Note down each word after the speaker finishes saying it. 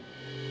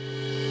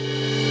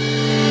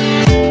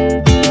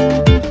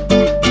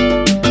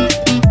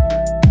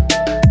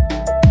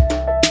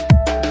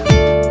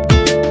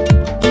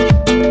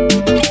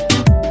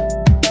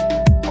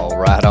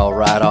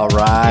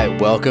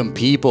Welcome,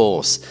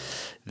 peoples.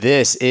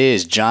 This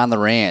is John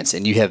Lawrence,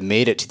 and you have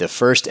made it to the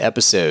first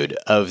episode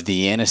of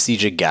the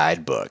Anesthesia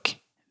Guidebook.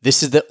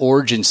 This is the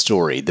origin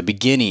story, the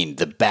beginning,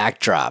 the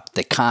backdrop,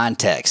 the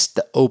context,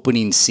 the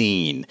opening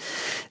scene.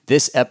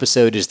 This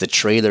episode is the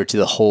trailer to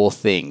the whole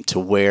thing, to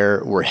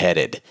where we're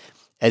headed,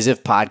 as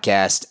if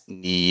podcasts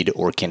need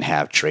or can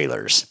have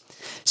trailers.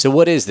 So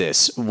what is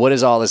this? What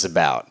is all this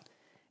about?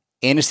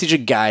 Anesthesia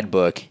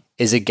Guidebook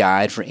is a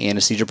guide for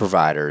anesthesia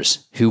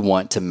providers who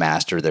want to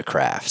master their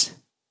craft.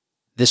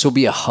 This will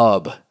be a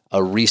hub,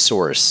 a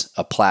resource,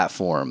 a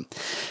platform,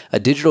 a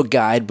digital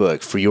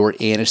guidebook for your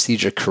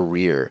anesthesia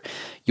career,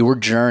 your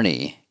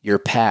journey, your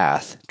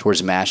path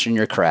towards mastering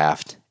your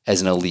craft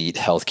as an elite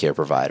healthcare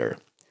provider.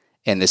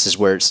 And this is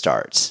where it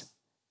starts,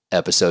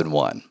 episode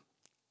 1.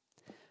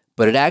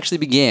 But it actually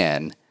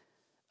began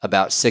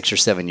about 6 or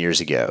 7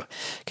 years ago,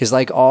 because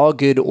like all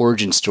good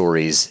origin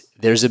stories,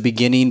 there's a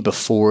beginning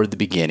before the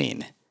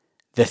beginning.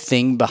 The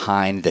thing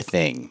behind the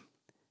thing,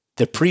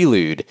 the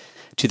prelude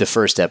to the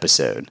first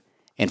episode.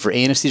 And for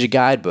Anesthesia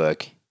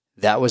Guidebook,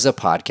 that was a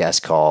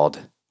podcast called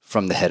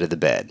From the Head of the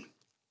Bed.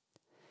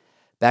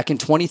 Back in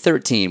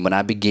 2013, when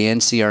I began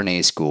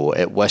CRNA school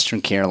at Western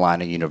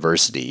Carolina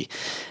University,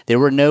 there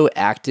were no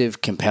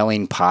active,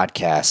 compelling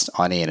podcasts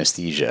on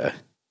anesthesia.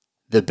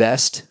 The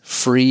best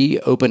free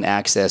open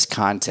access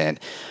content,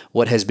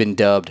 what has been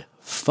dubbed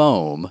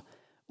FOAM,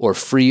 or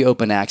free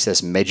open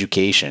access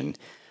meducation,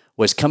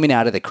 was coming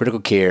out of the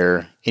critical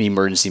care and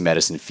emergency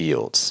medicine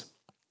fields.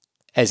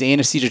 As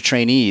anesthesia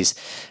trainees,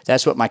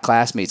 that's what my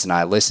classmates and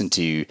I listened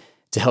to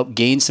help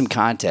gain some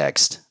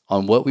context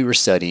on what we were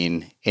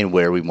studying and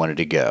where we wanted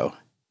to go.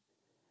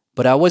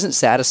 But I wasn't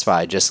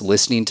satisfied just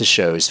listening to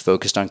shows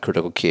focused on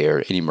critical care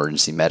and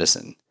emergency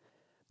medicine,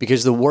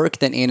 because the work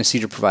that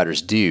anesthesia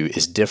providers do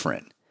is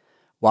different.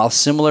 While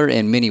similar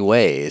in many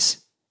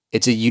ways,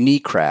 it's a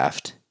unique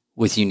craft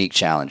with unique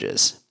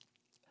challenges.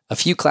 A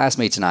few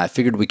classmates and I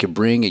figured we could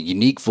bring a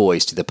unique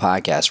voice to the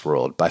podcast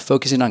world by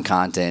focusing on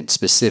content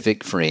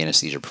specific for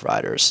anesthesia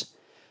providers,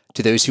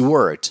 to those who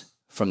worked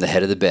from the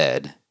head of the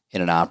bed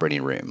in an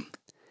operating room.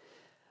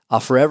 I'll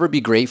forever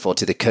be grateful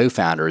to the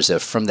co-founders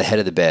of From the Head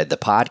of the Bed, the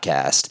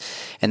podcast,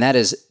 and that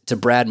is to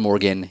Brad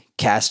Morgan,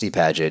 Cassidy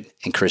Paget,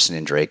 and Kristen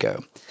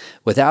Andraco.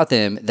 Without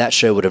them, that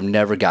show would have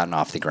never gotten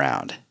off the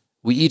ground.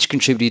 We each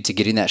contributed to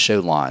getting that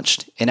show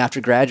launched, and after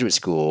graduate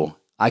school,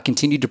 I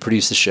continued to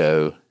produce the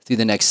show through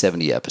the next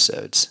 70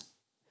 episodes.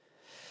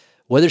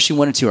 Whether she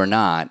wanted to or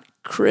not,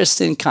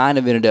 Kristen kind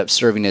of ended up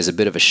serving as a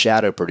bit of a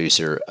shadow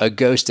producer, a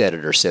ghost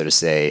editor, so to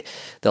say,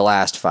 the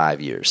last 5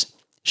 years.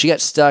 She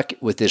got stuck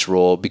with this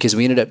role because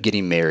we ended up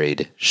getting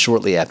married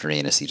shortly after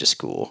anesthesia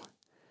school.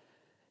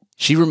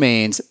 She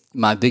remains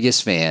my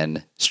biggest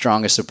fan,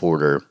 strongest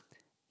supporter,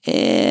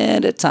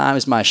 and at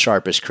times my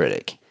sharpest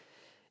critic.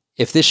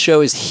 If this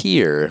show is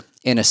here,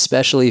 and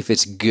especially if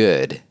it's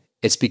good,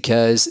 it's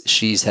because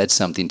she's had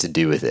something to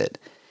do with it.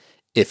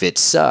 If it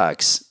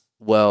sucks,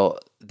 well,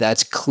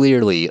 that's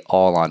clearly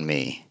all on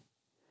me.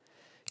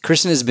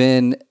 Kristen has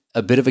been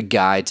a bit of a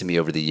guide to me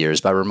over the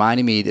years by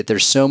reminding me that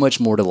there's so much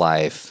more to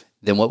life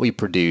than what we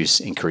produce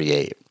and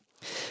create.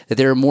 That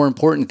there are more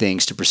important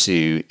things to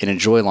pursue and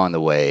enjoy along the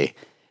way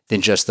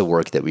than just the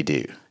work that we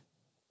do.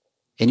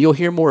 And you'll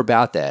hear more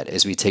about that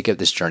as we take up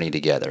this journey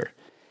together.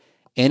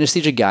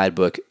 Anesthesia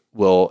Guidebook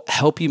will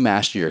help you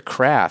master your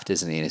craft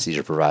as an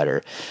anesthesia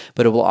provider,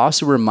 but it will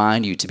also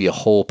remind you to be a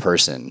whole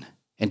person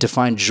and to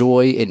find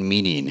joy and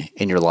meaning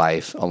in your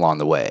life along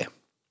the way.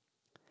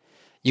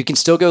 You can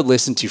still go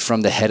listen to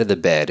From the Head of the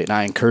Bed, and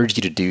I encourage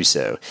you to do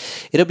so.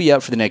 It'll be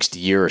up for the next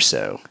year or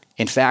so.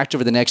 In fact,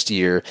 over the next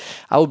year,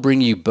 I will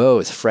bring you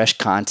both fresh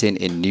content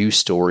and new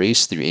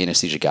stories through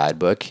Anesthesia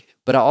Guidebook,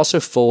 but I'll also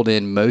fold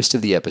in most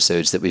of the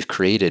episodes that we've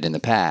created in the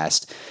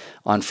past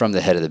on From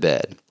the Head of the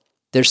Bed.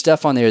 There's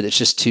stuff on there that's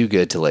just too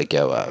good to let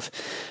go of.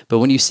 But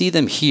when you see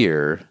them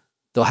here,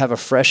 they'll have a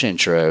fresh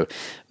intro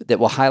that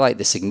will highlight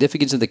the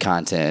significance of the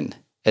content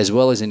as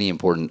well as any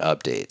important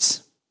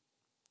updates.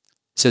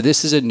 So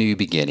this is a new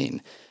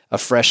beginning, a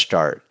fresh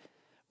start.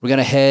 We're going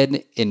to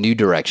head in new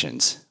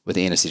directions with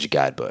the Anesthesia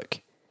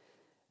Guidebook.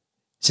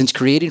 Since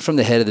creating From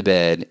the Head of the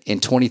Bed in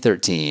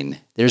 2013,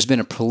 there's been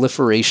a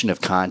proliferation of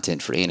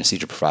content for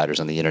anesthesia providers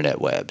on the internet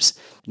webs.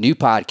 New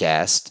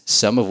podcasts,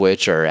 some of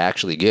which are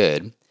actually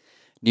good,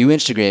 new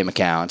Instagram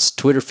accounts,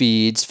 Twitter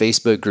feeds,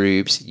 Facebook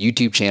groups,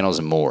 YouTube channels,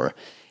 and more.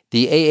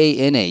 The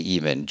AANA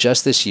even,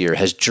 just this year,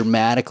 has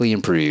dramatically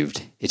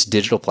improved its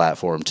digital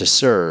platform to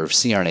serve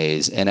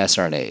CRNAs and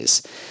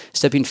SRNAs,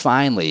 stepping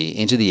finally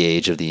into the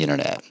age of the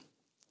internet.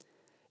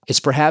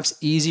 It's perhaps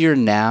easier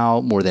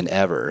now more than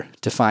ever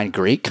to find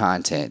great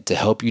content to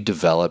help you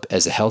develop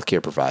as a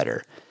healthcare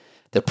provider.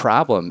 The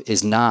problem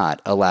is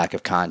not a lack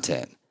of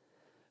content,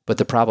 but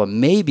the problem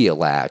may be a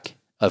lack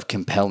of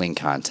compelling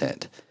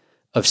content,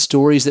 of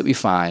stories that we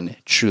find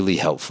truly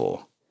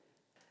helpful.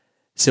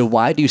 So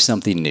why do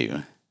something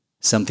new?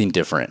 Something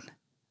different?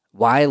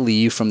 Why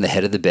leave from the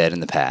head of the bed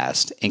in the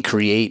past and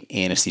create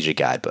Anesthesia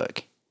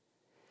Guidebook?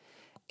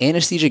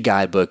 Anesthesia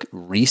Guidebook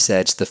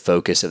resets the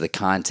focus of the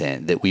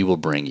content that we will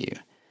bring you.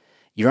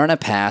 You're on a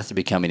path to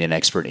becoming an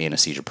expert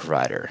anesthesia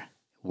provider.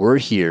 We're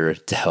here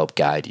to help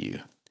guide you.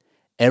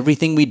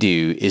 Everything we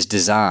do is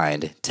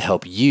designed to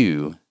help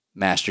you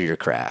master your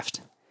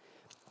craft.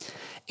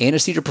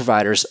 Anesthesia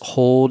providers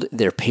hold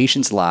their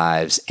patients'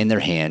 lives in their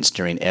hands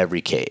during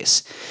every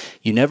case.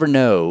 You never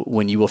know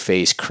when you will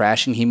face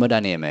crashing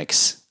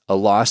hemodynamics, a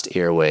lost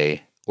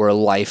airway, or a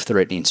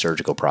life-threatening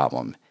surgical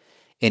problem.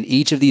 And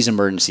each of these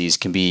emergencies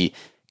can be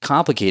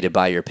complicated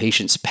by your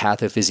patient's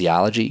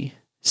pathophysiology,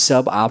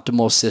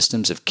 suboptimal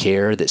systems of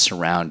care that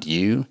surround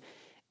you,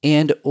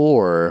 and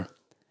or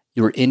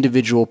your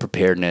individual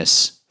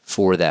preparedness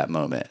for that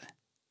moment.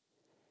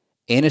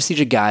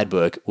 Anesthesia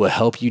Guidebook will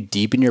help you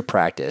deepen your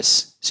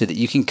practice so that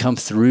you can come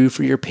through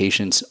for your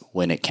patients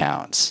when it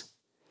counts.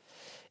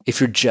 If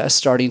you're just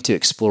starting to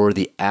explore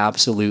the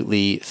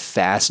absolutely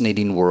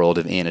fascinating world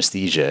of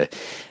anesthesia,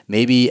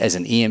 maybe as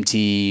an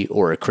EMT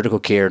or a critical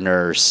care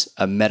nurse,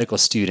 a medical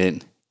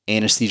student,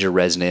 anesthesia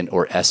resident,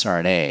 or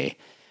SRNA,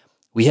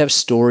 we have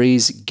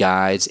stories,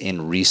 guides,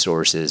 and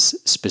resources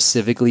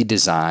specifically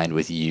designed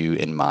with you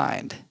in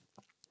mind.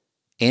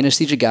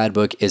 Anesthesia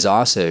Guidebook is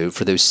also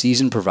for those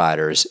seasoned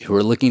providers who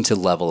are looking to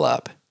level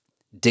up,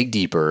 dig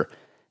deeper,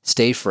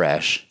 stay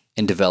fresh,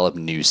 and develop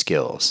new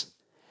skills.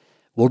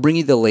 We'll bring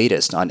you the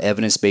latest on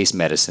evidence-based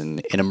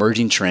medicine and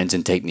emerging trends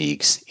and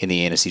techniques in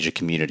the anesthesia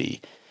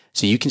community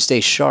so you can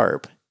stay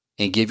sharp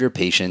and give your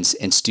patients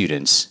and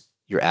students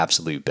your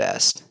absolute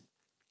best.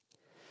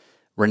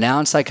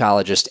 Renowned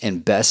psychologist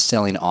and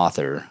best-selling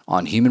author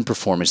on human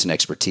performance and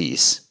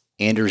expertise,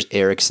 Anders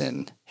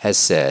Ericsson, has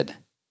said,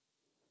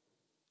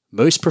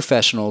 "Most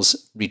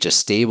professionals reach a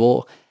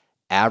stable,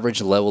 average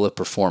level of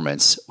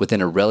performance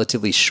within a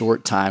relatively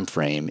short time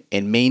frame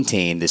and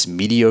maintain this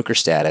mediocre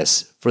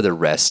status for the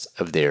rest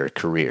of their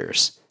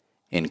careers."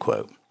 End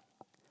quote.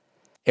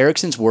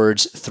 Ericsson's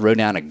words throw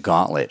down a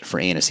gauntlet for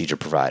anesthesia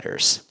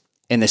providers,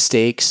 and the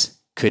stakes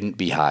couldn't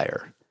be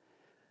higher.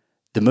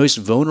 The most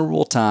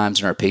vulnerable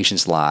times in our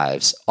patients'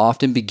 lives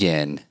often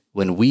begin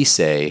when we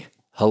say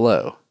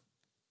hello,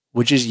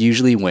 which is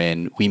usually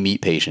when we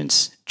meet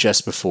patients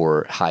just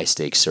before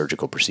high-stakes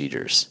surgical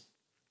procedures.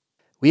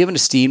 We have an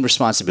esteemed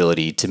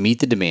responsibility to meet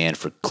the demand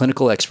for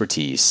clinical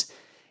expertise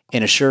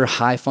and assure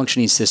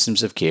high-functioning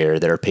systems of care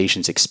that our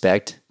patients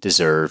expect,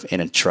 deserve,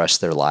 and entrust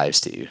their lives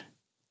to.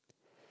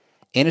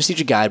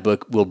 Anesthesia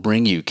Guidebook will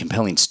bring you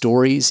compelling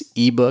stories,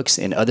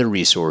 ebooks, and other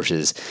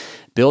resources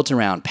built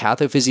around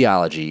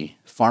pathophysiology,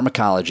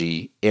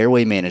 pharmacology,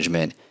 airway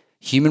management,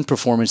 human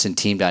performance, and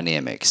team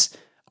dynamics,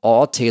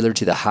 all tailored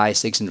to the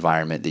high-stakes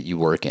environment that you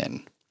work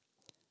in.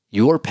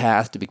 Your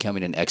path to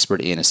becoming an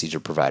expert anesthesia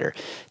provider,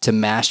 to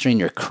mastering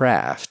your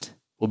craft,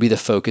 will be the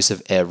focus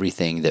of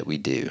everything that we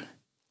do.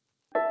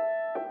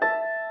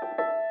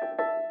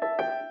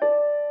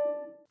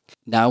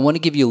 Now, I want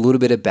to give you a little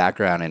bit of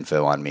background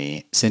info on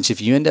me, since if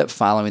you end up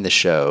following the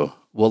show,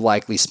 we'll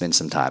likely spend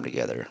some time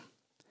together.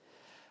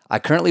 I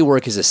currently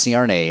work as a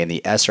CRNA and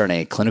the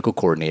SRNA clinical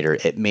coordinator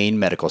at Maine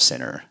Medical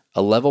Center,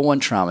 a level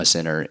 1 trauma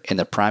center in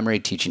the primary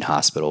teaching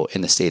hospital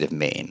in the state of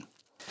Maine.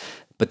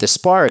 But the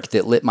spark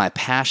that lit my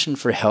passion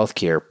for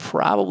healthcare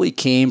probably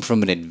came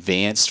from an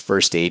advanced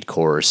first aid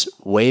course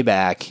way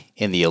back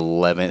in the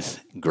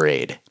 11th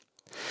grade.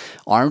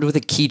 Armed with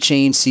a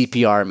keychain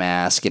CPR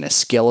mask and a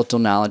skeletal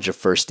knowledge of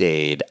first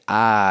aid,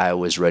 I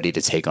was ready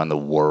to take on the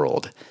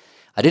world.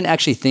 I didn't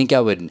actually think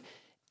I would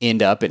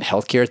end up in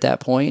healthcare at that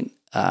point.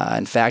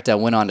 In fact, I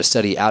went on to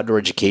study outdoor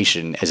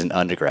education as an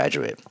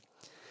undergraduate.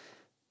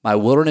 My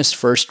Wilderness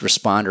First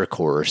Responder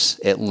course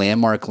at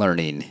Landmark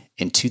Learning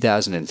in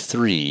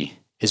 2003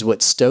 is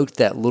what stoked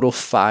that little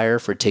fire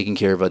for taking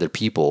care of other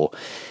people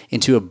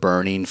into a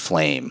burning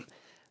flame.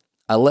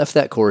 I left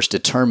that course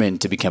determined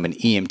to become an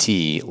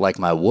EMT like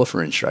my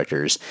Woofer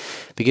instructors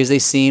because they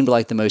seemed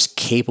like the most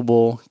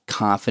capable,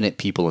 confident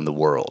people in the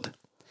world.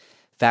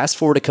 Fast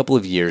forward a couple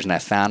of years and I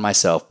found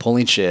myself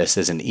pulling shifts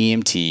as an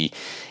EMT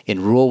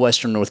in rural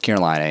Western North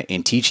Carolina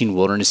and teaching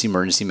wilderness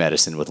emergency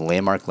medicine with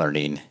Landmark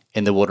Learning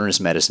and the Wilderness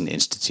Medicine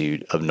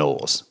Institute of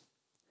Knowles.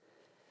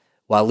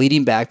 While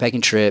leading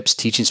backpacking trips,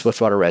 teaching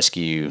swiftwater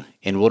rescue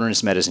and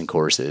wilderness medicine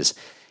courses,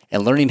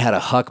 and learning how to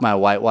huck my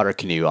whitewater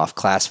canoe off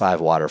Class 5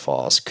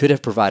 waterfalls could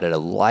have provided a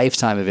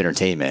lifetime of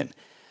entertainment,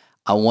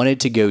 I wanted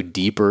to go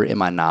deeper in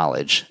my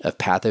knowledge of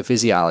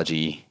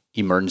pathophysiology,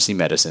 emergency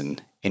medicine,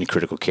 and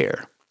critical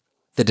care.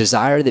 The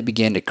desire that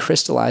began to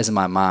crystallize in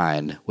my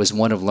mind was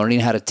one of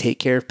learning how to take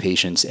care of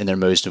patients in their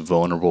most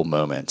vulnerable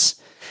moments,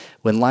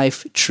 when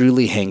life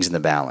truly hangs in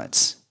the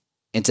balance,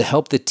 and to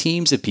help the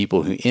teams of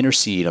people who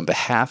intercede on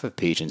behalf of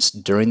patients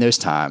during those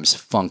times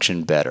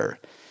function better,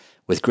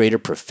 with greater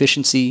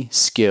proficiency,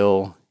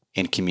 skill,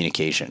 and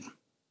communication.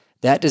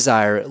 That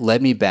desire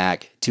led me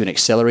back to an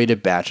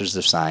accelerated Bachelor's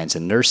of Science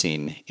in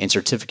Nursing and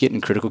Certificate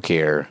in Critical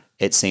Care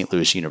at St.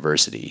 Louis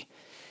University.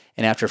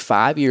 And after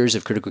 5 years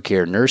of critical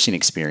care nursing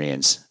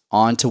experience,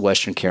 on to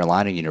Western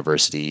Carolina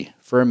University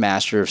for a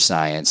Master of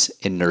Science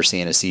in Nurse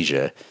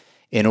Anesthesia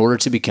in order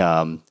to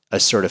become a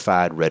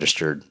certified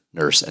registered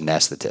nurse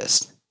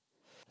anesthetist.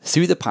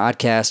 Through the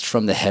podcast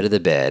From the Head of the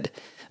Bed,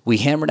 We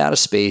hammered out a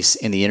space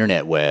in the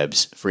internet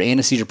webs for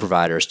anesthesia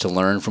providers to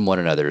learn from one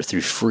another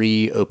through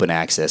free open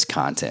access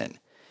content.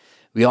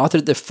 We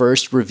authored the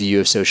first review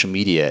of social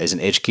media as an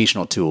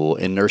educational tool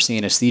in nursing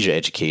anesthesia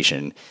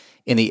education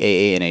in the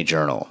AANA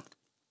Journal.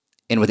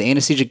 And with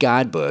Anesthesia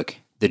Guidebook,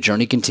 the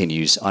journey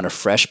continues on a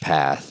fresh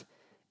path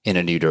in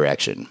a new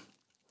direction.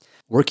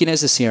 Working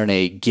as a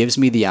CRNA gives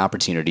me the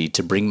opportunity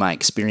to bring my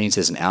experience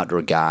as an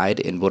outdoor guide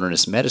and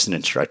wilderness medicine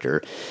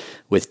instructor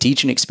with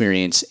teaching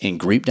experience in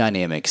group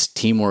dynamics,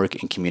 teamwork,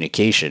 and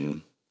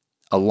communication,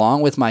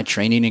 along with my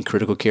training in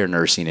critical care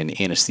nursing and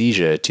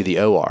anesthesia to the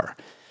OR,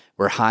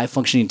 where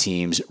high-functioning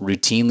teams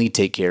routinely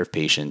take care of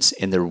patients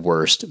in their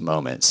worst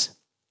moments.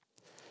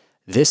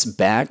 This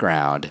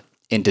background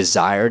and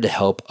desire to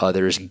help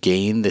others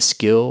gain the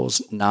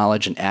skills,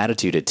 knowledge, and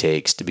attitude it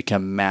takes to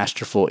become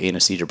masterful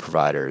anesthesia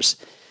providers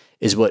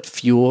is what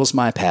fuels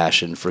my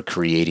passion for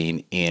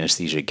creating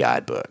Anesthesia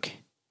Guidebook.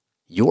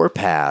 Your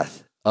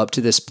path up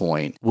to this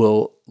point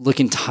will look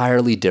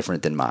entirely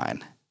different than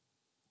mine,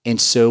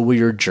 and so will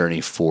your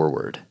journey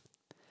forward.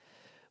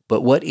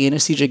 But what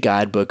Anesthesia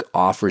Guidebook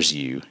offers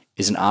you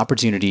is an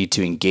opportunity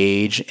to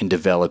engage in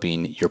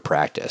developing your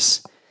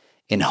practice,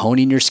 in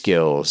honing your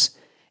skills,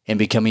 and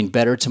becoming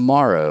better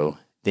tomorrow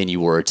than you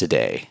were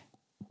today.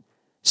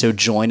 So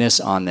join us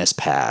on this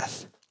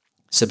path.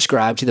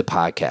 Subscribe to the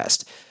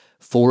podcast.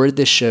 Forward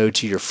this show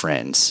to your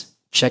friends.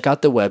 Check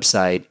out the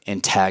website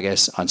and tag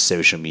us on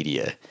social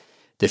media.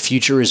 The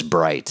future is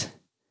bright,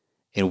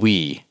 and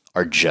we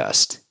are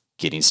just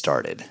getting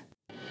started.